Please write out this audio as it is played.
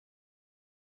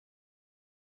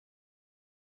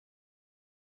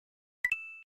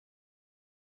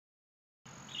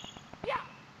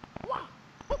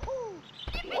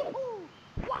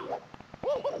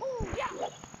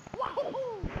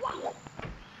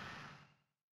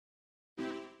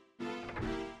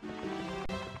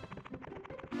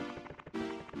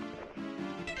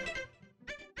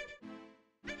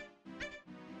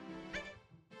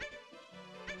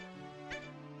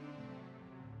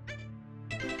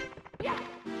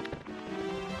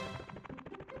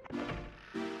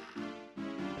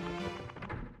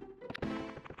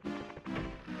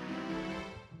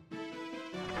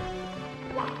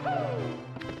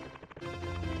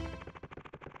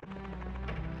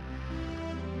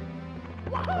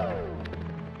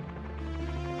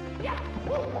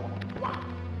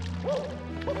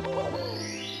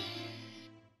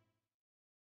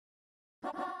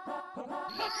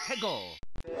Let's go.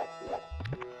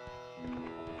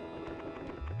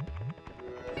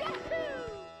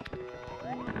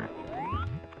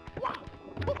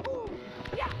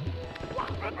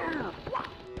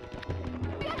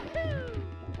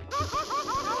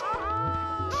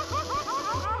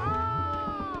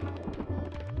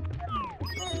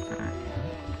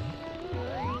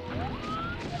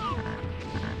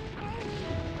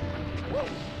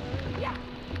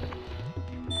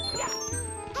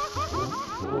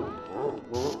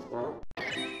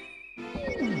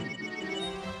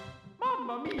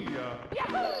 Mamma mia!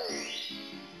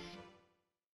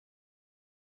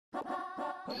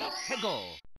 Let's go.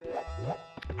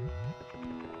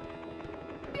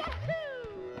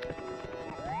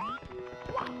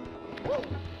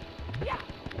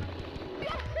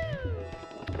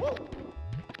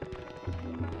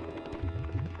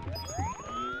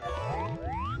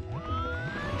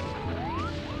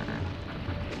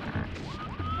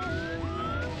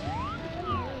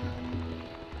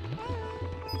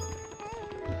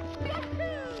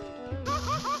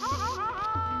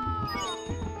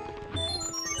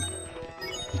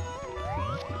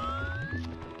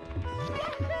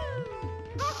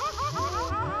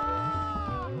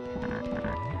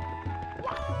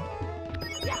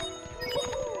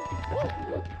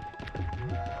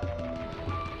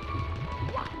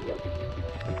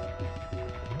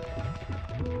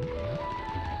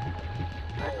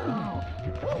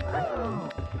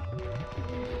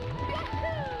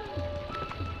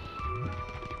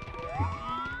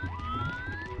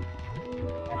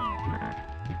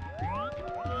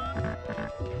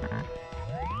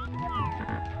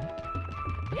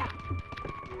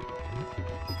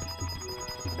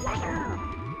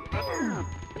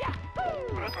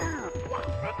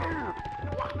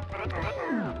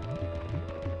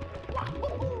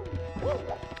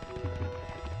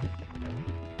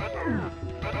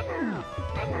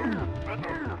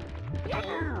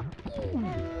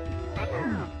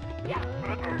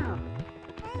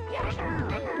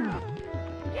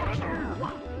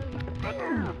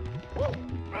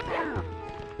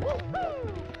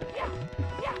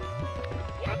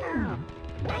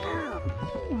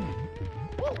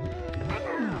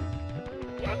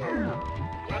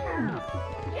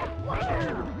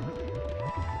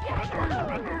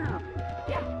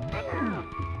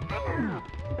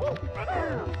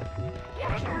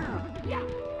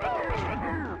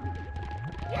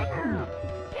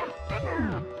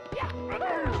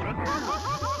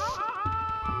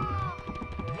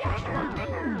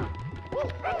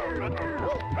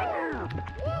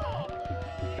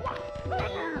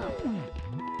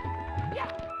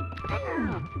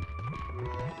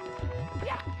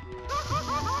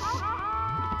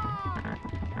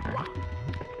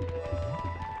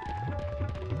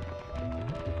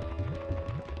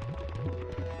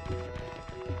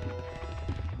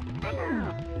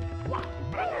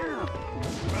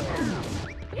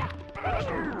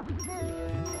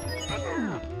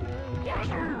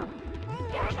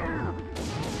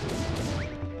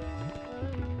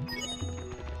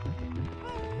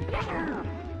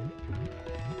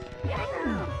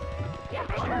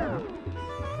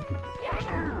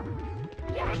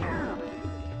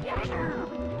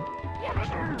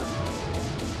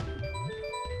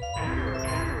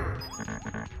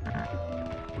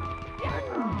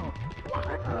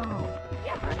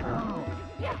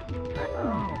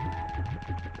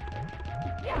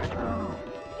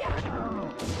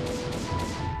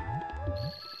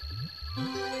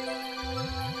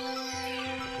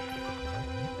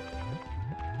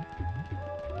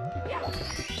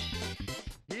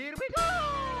 Here we go!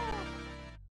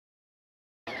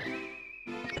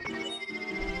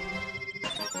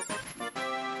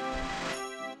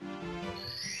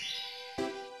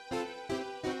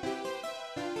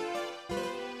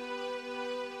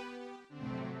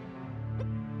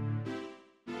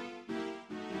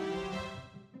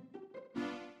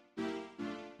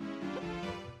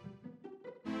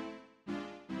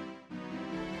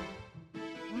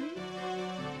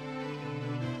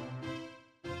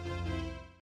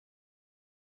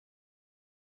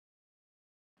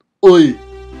 Oi,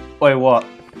 Wait, what?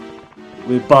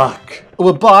 we're back.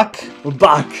 We're back. We're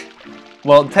back.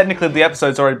 Well, technically the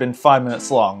episode's already been 5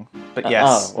 minutes long, but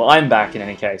yes, Oh, well, I'm back in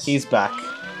any case. he's back.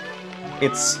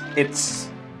 It's.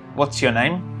 What's your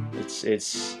name?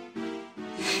 It's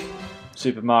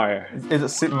Super Mario. Is it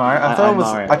Super Mario? I I'm thought it was.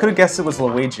 Mario. I could have guessed it was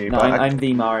Luigi, No, but I'm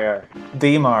the Mario.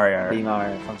 the Mario. The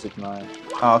Mario from Super Mario.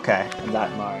 Oh, okay, I'm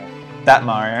that Mario. that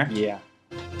Mario. Yeah.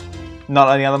 Not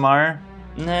any other Mario.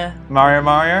 Nah.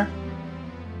 Mario.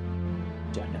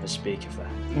 Don't never speak of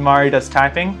that. Mario does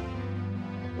typing.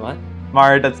 What?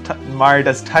 Mario does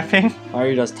typing.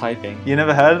 Mario does typing. You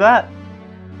never heard of that?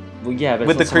 Well, yeah, but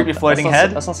With it's the not creepy someone- floating that's not-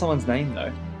 head? That's not someone's name,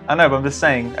 though. I know, but I'm just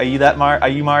saying. Are you that Mario? Are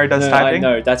you Mario does typing?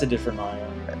 No, that's a different Mario.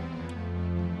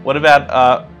 What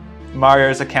about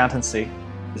Mario's accountancy?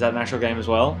 Is that an actual game as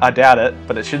well? I doubt it,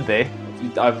 but it should be.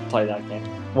 I've played that game.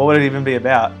 What would it even be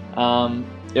about?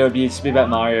 It would be just be about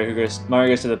Mario Mario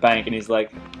goes to the bank and he's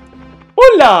like,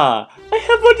 "Hola! I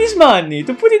have all this money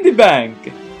to put in the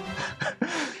bank."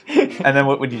 And then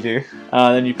what would you do?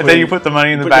 Then you put the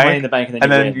money in the put bank, the money in the bank and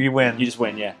and then then you you win. just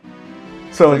win, yeah.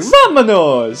 So it's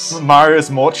Vamonos! Mario's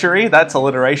mortuary. That's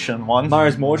alliteration one.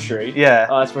 Mario's mortuary. Yeah,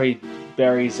 Oh, that's where he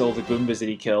buries all the Goombas that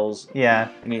he kills, yeah.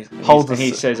 and Holds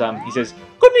he us- says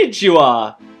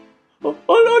 "Konnichiwa!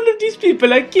 All of these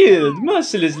people are killed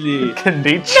mercilessly."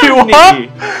 Konnichiwa. Nani?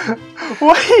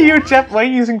 Why are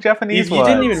you using Japanese You words?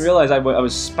 didn't even realize I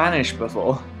was Spanish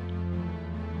before.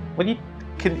 What do you?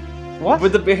 What?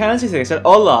 With the Behance thing, I said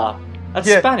 "Hola." That's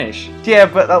Yeah. Spanish. Yeah,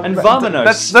 but And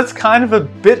vamonos. That's kind of a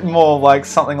bit more like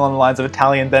something along the lines of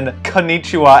Italian than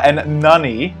konnichiwa and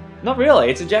nani. Not really.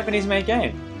 It's a Japanese-made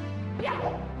game.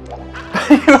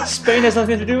 Spain has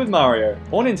nothing to do with Mario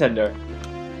or Nintendo.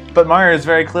 But Mario is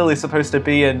very clearly supposed to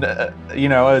be a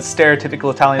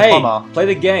stereotypical Italian Hey, plumber. play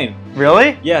the game.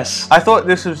 Really? Yes. I thought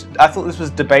this was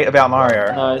debate about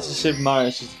Mario. No, this is Super Mario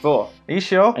 64, Are you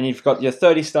sure? and you've got your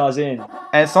 30 stars in.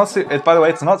 And it's not. By the way,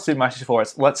 it's not Super Mario 64.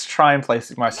 It's Let's try and play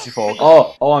Super Mario 64.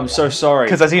 Oh, I'm so sorry.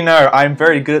 Because as you know, I'm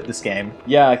very good at this game.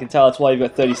 Yeah, I can tell. That's why you've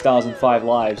got 30 stars and 5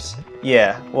 lives.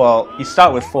 Yeah. Well, you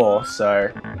start with 4, so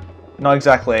not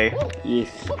exactly. Yeah.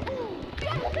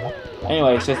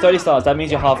 Anyway, so 30 stars. That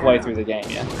means you're halfway through the game,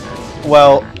 yeah.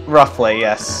 Well, roughly,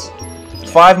 yes.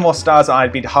 5 more stars, and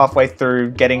I'd be halfway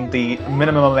through getting the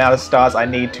minimum amount of stars I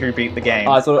need to beat the game.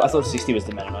 Oh, I thought 60 was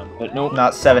the minimum, but nope.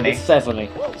 Not 70. It's 70.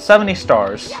 70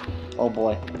 stars. Oh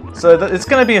boy. So it's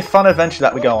going to be a fun adventure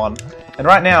that we go on. And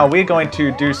right now, we're going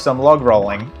to do some log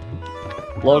rolling.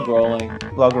 Log rolling.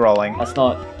 Log rolling. That's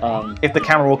not. If the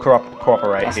camera will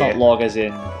cooperate That's here. not log as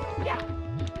in.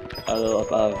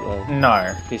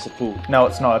 No. Piece of poo. No,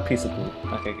 it's not a piece of poo.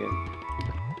 Okay, good.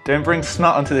 Don't bring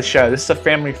snot onto the show. This is a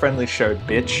family-friendly show,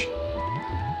 bitch.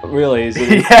 Really? Is it?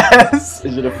 Yes!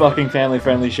 Is it a fucking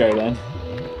family-friendly show then?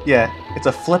 Yeah, it's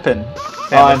a flippin'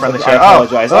 I'm family-friendly so- show. I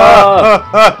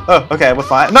apologize. Okay, we're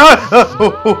fine. No!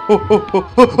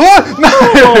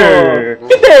 No!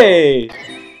 Hey!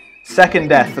 Second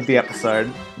death of the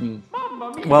episode.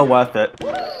 Well worth it.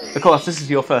 Of course, this is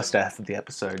your first death of the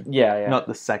episode. Yeah. Not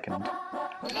the second.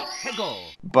 Hegel.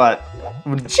 But...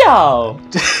 Ciao.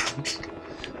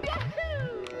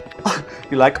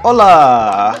 You're like,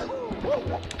 hola!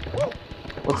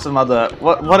 What's some other...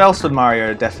 What else would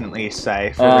Mario definitely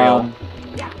say, for real?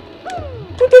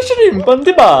 Put a shrimp on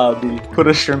the barbie. Put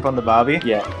a shrimp on the Barbie?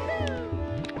 Yeah.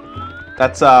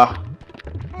 That's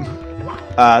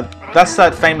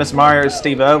that famous Mario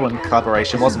Steve Irwin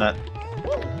collaboration, wasn't it?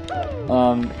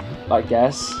 I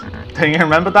guess. Don't you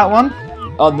remember that one?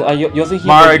 Oh, you're thinking.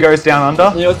 Mario of Goes Down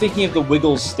Under? You're thinking of the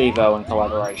Wiggles Steve Owen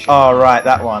collaboration. Oh, right,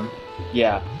 that one.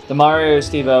 Yeah. The Mario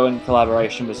Steve Owen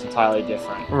collaboration was entirely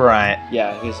different. Right.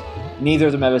 Yeah, because neither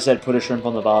of them ever said put a shrimp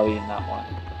on the barbie in that one.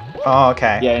 Oh,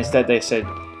 okay. Yeah, instead they said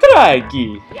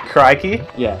crikey. Crikey?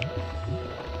 Yeah.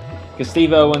 Because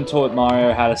Steve Owen taught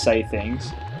Mario how to say things,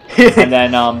 and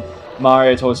then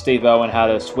Mario taught Steve Owen how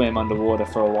to swim underwater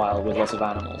for a while with lots of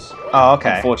animals. Oh,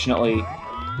 okay. Unfortunately,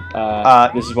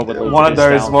 this is what would lead one to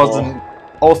of his those downfall. wasn't...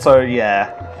 Also,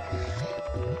 yeah.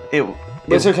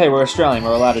 It's okay, we're Australian,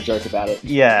 we're allowed to joke about it.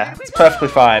 Yeah, it's perfectly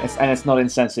fine. And it's not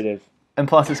insensitive. And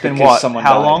plus, it's been because what? someone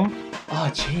How died. long? Oh,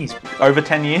 jeez. Over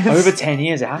 10 years? Over 10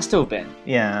 years, it has to have been.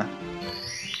 Yeah.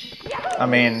 I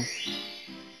mean,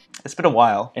 it's been a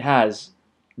while. It has.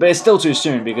 But it's still too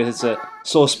soon because it's a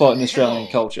sore spot in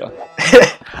Australian culture.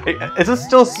 Is it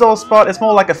still a sore spot? It's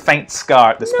more like a faint scar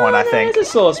at this point, I think. It's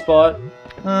a sore spot.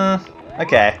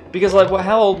 Okay. Because, like,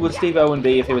 how old would Steve Owen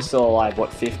be if he was still alive?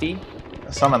 What, 50?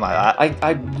 Something like that.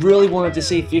 I really wanted to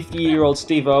see 50-year-old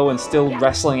Steve Owen still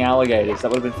wrestling alligators.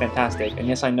 That would have been fantastic. And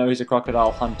yes, I know he's a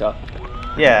crocodile hunter.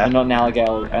 Yeah. and not an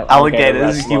alligator.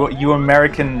 Alligators, wrestler. you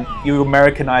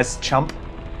Americanized chump.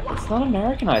 It's not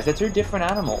Americanized. They're two different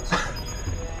animals.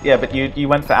 Yeah, but you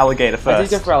went for alligator I did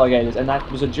first. go for alligators, and that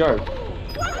was a joke.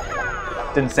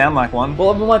 Didn't sound like one.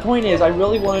 Well, my point is, I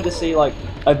really wanted to see like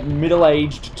a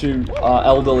middle-aged to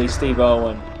elderly Steve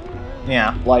Owen,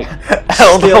 Yeah. like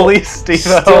Elderly Steve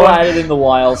still Owen. at it in the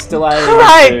wild, still at it.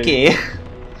 Crikey! In the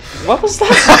what was that?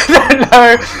 I don't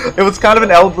know. It was kind of an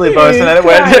elderly voice, and then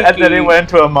it went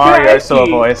into a Mario sort of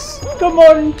voice. Come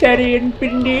on, Teddy and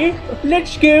Bindi,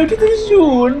 let's go to the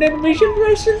zoo and then we shall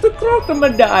wrestle the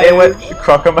crocodile. It went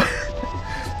crocodile.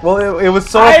 Well, it was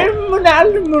sort of. I'm an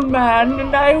animal man,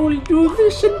 and I will do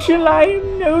this until I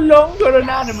am no longer an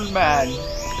animal man.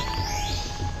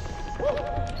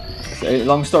 So,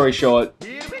 long story short,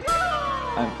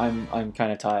 I'm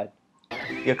kind of tired.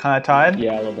 You're kind of tired.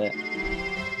 Yeah, a little bit.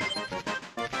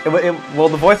 Well,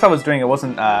 the voice I was doing, it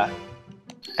wasn't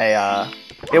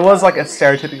it was like a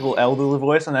stereotypical elderly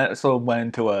voice, and then it sort of went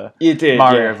into a You did,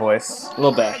 Mario yeah. voice. A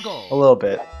little bit. A little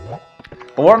bit.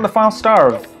 But we're on the final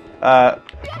star of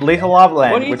Lethal Lava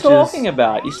Land, What are you which talking is.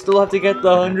 about? You still have to get the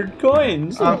 100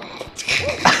 coins.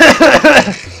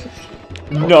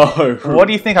 No. What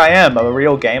do you think I am? A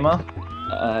real gamer?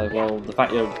 Well, the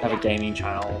fact you have a gaming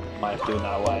channel might have given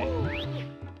that away.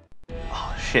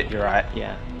 Oh shit, you're right.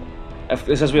 Yeah.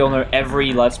 As we all know,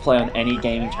 every Let's Play on any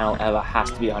gaming channel ever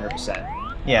has to be 100%.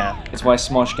 Yeah. It's why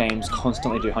Smosh Games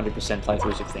constantly do 100%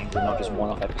 playthroughs of things and not just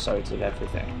one-off episodes of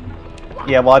everything.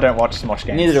 Yeah, well, I don't watch Smosh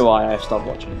games. Neither do I. I've stopped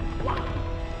watching.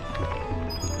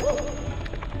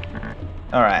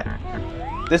 Alright.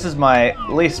 This is my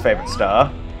least favorite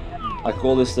star. I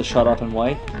call this the shut up and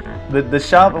wait. The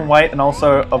sharp and wait, and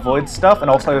also avoid stuff, and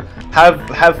also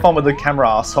have fun with the camera,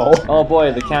 asshole. Oh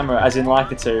boy, the camera, as in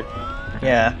Lakitu.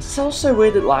 Yeah. It's also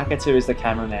weird that Lakitu is the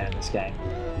cameraman in this game.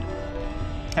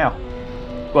 How?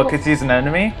 Well, because he's an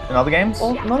enemy in other games?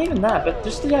 Well, not even that, but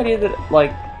just the idea that,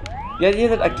 like, the idea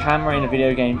that a camera in a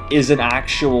video game is an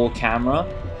actual camera,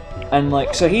 and,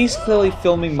 like, so he's clearly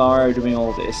filming Mario doing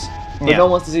all this, but Yeah. not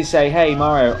once does he say, hey,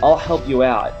 Mario, I'll help you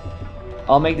out.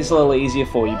 I'll make this a little easier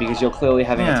for you because you're clearly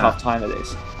having a Yeah. tough time with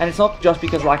this. And it's not just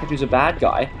because Lakitu's a bad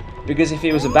guy, because if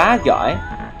he was a bad guy,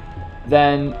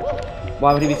 then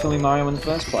why would he be filming Mario in the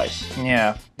first place?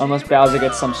 Yeah. Unless Bowser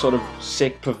gets some sort of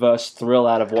sick, perverse thrill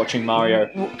out of watching Mario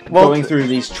Well, going through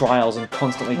these trials and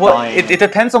constantly Well, dying. it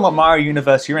depends on what Mario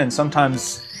universe you're in.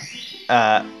 Sometimes,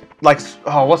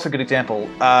 what's a good example?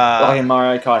 Like in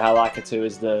Mario Kart, how Lakitu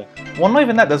is the Well, not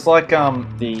even that. There's like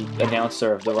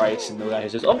announcer of the race and the guy who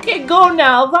says, "Okay, go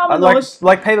now, vámonos."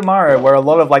 like Paper Mario, where a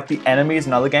lot of like the enemies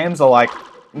in other games are like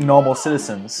normal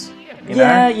citizens. You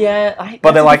yeah, know? yeah.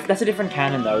 But they're like- that's a different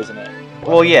canon, though, isn't it?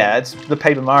 Well, yeah, it's the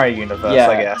Paper Mario universe, Yeah,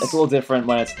 I guess. it's a little different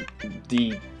when it's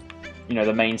the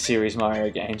main series Mario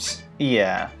games.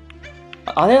 Yeah.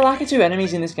 Are there Lakitu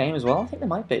enemies in this game as well? I think there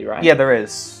might be, right? Yeah, there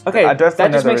is. Okay, I definitely that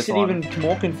know just there makes is it one. even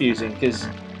more confusing because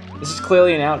this is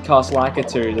clearly an outcast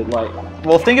Lakitu that, like.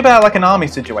 Well, think about like an army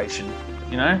situation.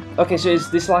 You know? Okay, so is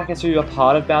this Lakitu a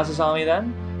part of Bowser's army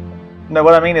then? No,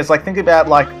 what I mean is like think about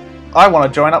like I want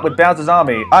to join up with Bowser's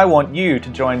army. I want you to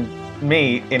join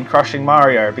me in crushing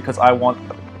Mario because I want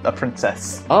a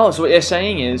princess. Oh, so what you're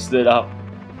saying is that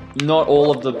not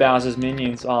all of the Bowser's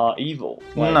minions are evil.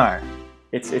 Like, No.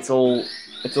 it's all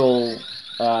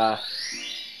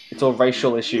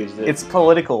racial issues. That... It's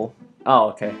political, Oh,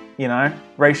 okay. you know?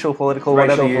 Racial, political,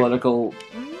 Racial, whatever you... political,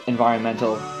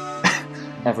 environmental,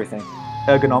 everything.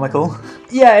 Ergonomical.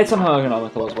 Yeah, it's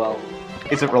unergonomical as well.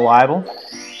 Is it reliable?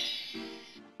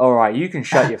 Alright, you can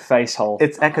shut your face hole.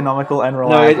 It's economical and No,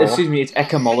 reliable. excuse me, it's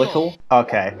economical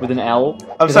Okay. with an L.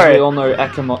 I'm 'Cause sorry. as we all know,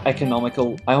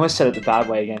 economical... I almost said it the bad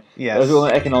way again. Yes. As we all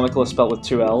know, economical is spelled with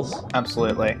two L's.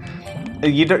 Absolutely.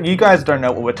 You guys don't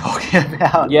know what we're talking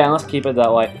about. Yeah, and let's keep it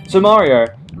that way. So Mario,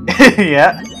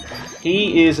 Yeah.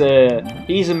 he's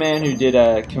a man who did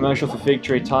a commercial for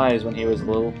Victory Tires when he was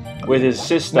little with his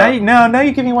sister. Now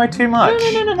you're giving away too much.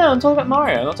 No, I'm talking about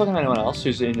Mario. I'm not talking about anyone else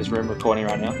who's in this room recording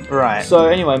right now. Right. So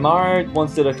anyway, Mario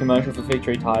once did a commercial for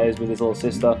Victory Tires with his little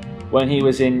sister when he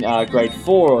was in grade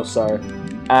 4 or so,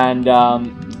 and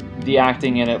the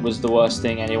acting in it was the worst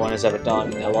thing anyone has ever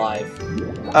done in their life.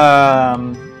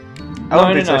 I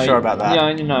wouldn't be so sure about that.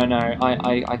 Yeah, no.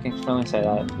 I can firmly say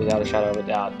that without a shadow of a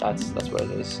doubt. That's what it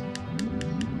is.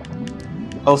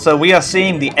 Also, we are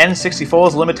seeing the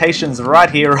N64's limitations right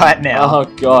here, right now. Oh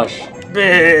gosh.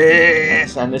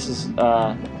 And this is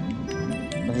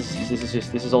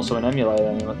This is also an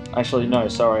emulator. Actually, no,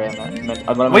 sorry. What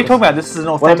are you talking about? This is an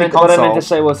authentic what I console. meant to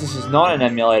say was this is not an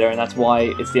emulator, and that's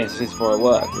why it's the N64 at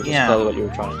work, which Yeah. is clearly what you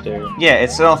were trying to do. Yeah,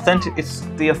 it's an authentic. It's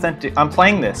the authentic. I'm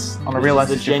playing this on a real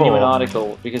This is N64. a genuine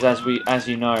article because, as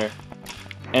you know,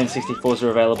 N64s are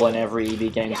available in every EB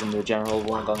Games in the general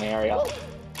Wollongong area.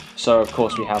 So of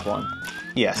course we have one.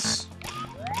 Yes.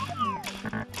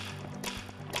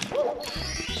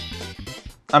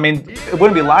 I mean, it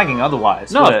wouldn't be lagging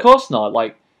otherwise. No, would of it? course not.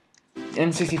 Like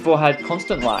N64 had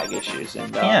constant lag issues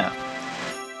and Yeah.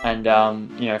 and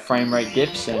you know, frame rate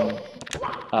dips and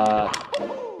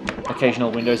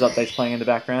occasional Windows updates playing in the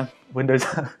background. Windows.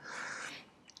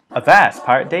 A vast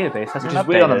pirate database hasn't Which been is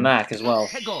weird on a updated. Mac as well.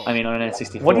 I mean, on an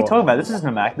N64. What are you talking about? This isn't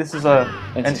a Mac. This is a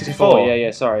N64.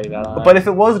 Yeah, sorry about that. But if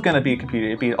it was going to be a computer,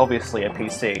 it'd be obviously a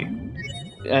PC.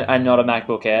 And not a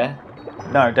MacBook Air.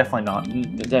 No, definitely not.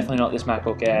 Definitely not this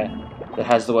MacBook Air that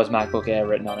has the words MacBook Air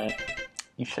written on it.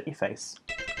 You shut your face.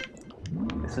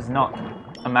 This is not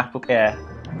a MacBook Air.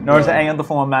 Nor is it any other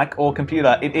form of Mac or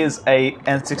computer. It is a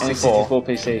N64. N64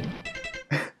 PC.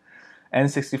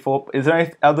 N64. Is there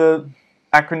any other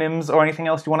acronyms or anything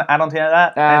else you want to add onto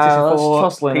that? Let's N64,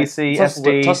 toss Linux. PC, Toss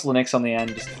SD. Linux on the end,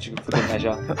 just for good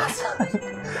measure.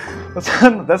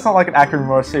 that's not like an acronym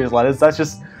or a series of letters. That's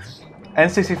just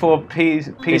N64,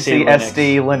 PC,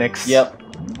 SD, Linux. Yep.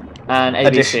 And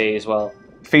ABC as well.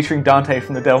 Featuring Dante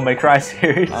from the Devil May Cry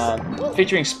series.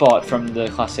 Featuring Spot from the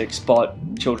classic Spot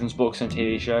children's books and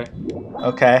TV show.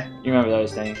 Okay. You remember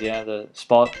those things, yeah? The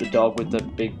Spot, the dog with the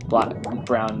big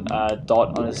brown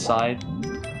dot on his side.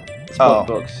 Spot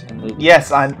books. And the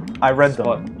Yes, I read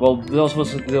Spot. them. Well, there was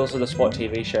also the Spot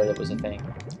TV show that was a thing.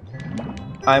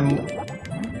 I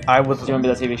was. Do you remember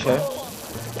that TV show?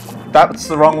 That's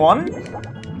the wrong one.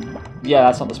 Yeah,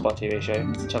 that's not the Spot TV show.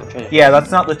 It's the Treasure. Yeah,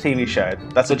 that's not the TV show.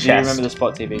 That's So a do you chest. remember the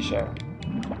Spot TV show?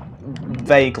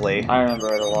 Vaguely. I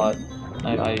remember it a lot.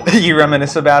 I You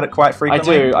reminisce about it quite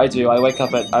frequently. I do. I wake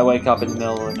up in the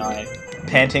middle of the night,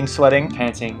 Panting, sweating.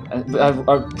 panting.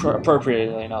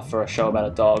 Appropriately enough for a show about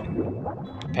a dog,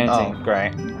 panting. Oh,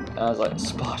 great. And I was like,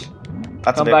 Spot,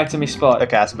 That's come a bit. back to me, Spot.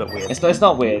 Okay, that's a bit weird. It's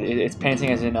not weird. It's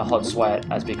panting as in a hot sweat,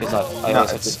 as because I No,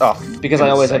 always it's have off. to, because I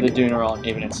always have the Duna on,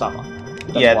 even in summer.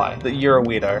 That's Yeah, why. you're a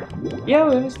weirdo. Yeah,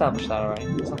 we've established that already.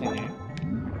 It's nothing new.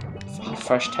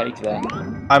 Fresh take there.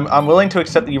 I'm willing to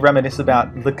accept that you reminisce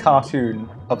about the cartoon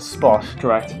of Spot,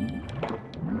 Correct.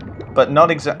 but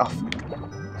not exact. Oh,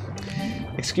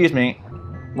 excuse me.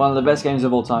 One of the best games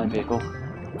of all time, people.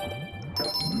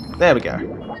 There we go.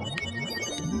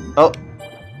 Oh,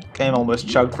 game almost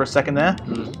chugged for a second there.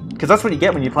 Because that's what you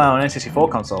get when you play on an N64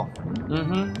 console,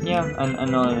 Mm-hmm. Yeah,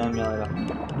 and not an emulator,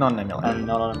 not an emulator, and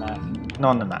not on a Mac,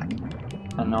 not on a Mac,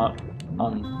 and not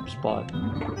on Spot.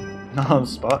 not on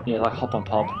Spot. Yeah, like Hop on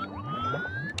Pop.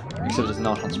 Except it's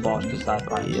not on Spot because that's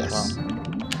right Yes. as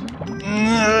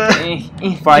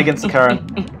well. Fight against the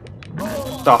current.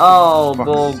 Stop. Oh, For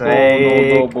bull, fuck's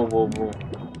sake. bull. Do you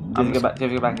have to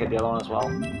go back and get the other one as well?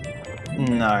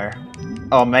 No.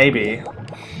 Oh, maybe.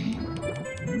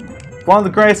 One of the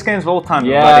greatest games of all time,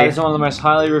 Yeah, buddy. it's one of the most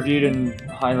highly reviewed and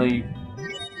highly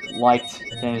liked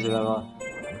games of ever.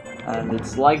 And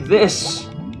it's like this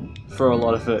for a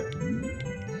lot of it.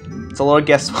 It's a lot of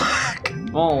guesswork.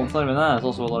 Well, it's not even that, it's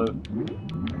also a lot of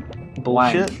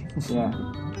Bullshit. wank. Yeah.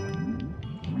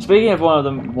 Speaking of one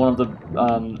of the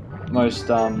most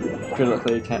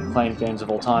critically acclaimed games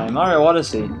of all time, Mario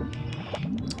Odyssey.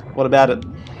 What about it?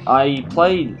 I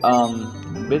played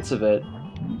bits of it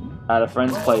at a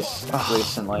friend's place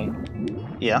recently,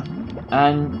 Yeah.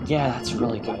 and yeah, that's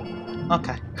really good.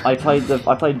 Okay. I played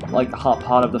like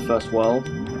part of the first world,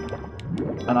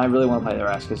 and I really want to play the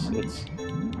rest because it's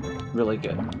really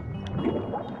good.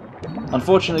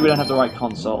 Unfortunately, we don't have the right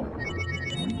console,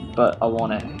 but I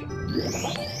want it.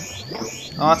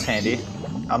 Oh, that's handy.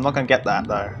 I'm not gonna get that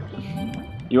though.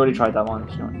 You already tried that one.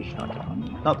 You should not that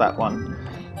one. Not that one.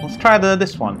 Let's try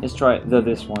this one. Let's try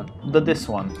this one. This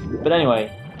one. But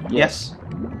anyway, Yes.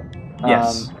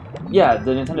 Yes. Yeah,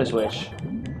 the Nintendo Switch.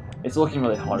 It's looking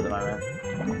really hot at the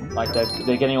moment. Like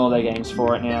they're getting all their games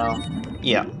for it now.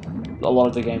 Yeah. A lot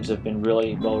of the games have been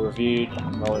really well reviewed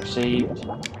and well received.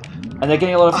 And they're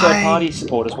getting a lot of third-party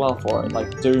support as well for it,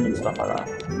 like Doom and stuff like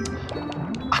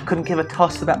that. I couldn't give a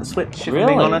toss about the Switch, if Really? I'm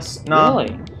being honest. No.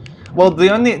 Really? Well,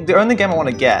 the only game I want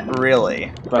to get,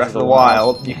 really, Breath of the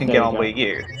Wild, you can There get you on go. Wii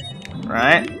U.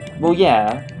 Right? Well,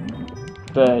 yeah,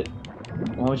 but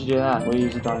why would you do that? Why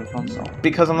use a dying console?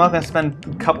 Because I'm not going to spend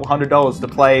a couple $100s to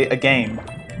play a game.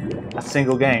 A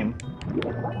single game.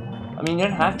 I mean, you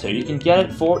don't have to. You can get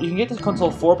it for. You can get this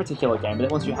console for a particular game, but then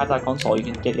once you have that console, you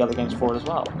can get the other games for it as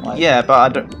well. Like, Yeah, but I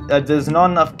don't, there's not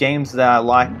enough games that I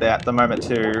like that at the moment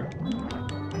to,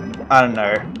 I don't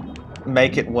know,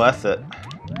 make it worth it.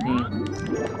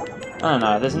 I don't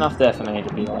know. There's enough there for me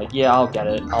to be like, yeah, I'll get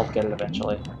it. I'll get it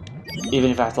eventually, even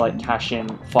if I have to like cash in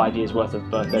 5 years worth of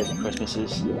birthdays and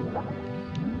Christmases.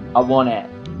 I want it.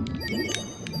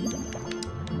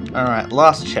 All right,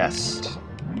 last chest.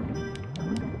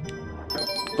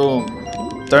 Boom.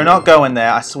 Do not go in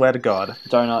there. I swear to God.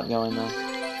 Donut go in there.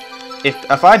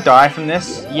 If I die from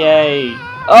this, Yay!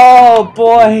 Oh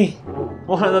boy!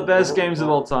 One of the best games of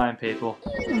all time, people.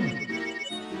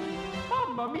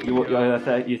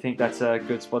 You think that's a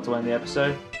good spot to end the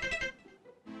episode?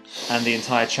 And the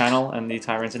entire channel and the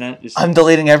entire internet? Just I'm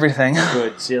deleting everything.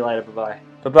 good. See you later. Bye bye.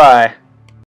 Bye bye.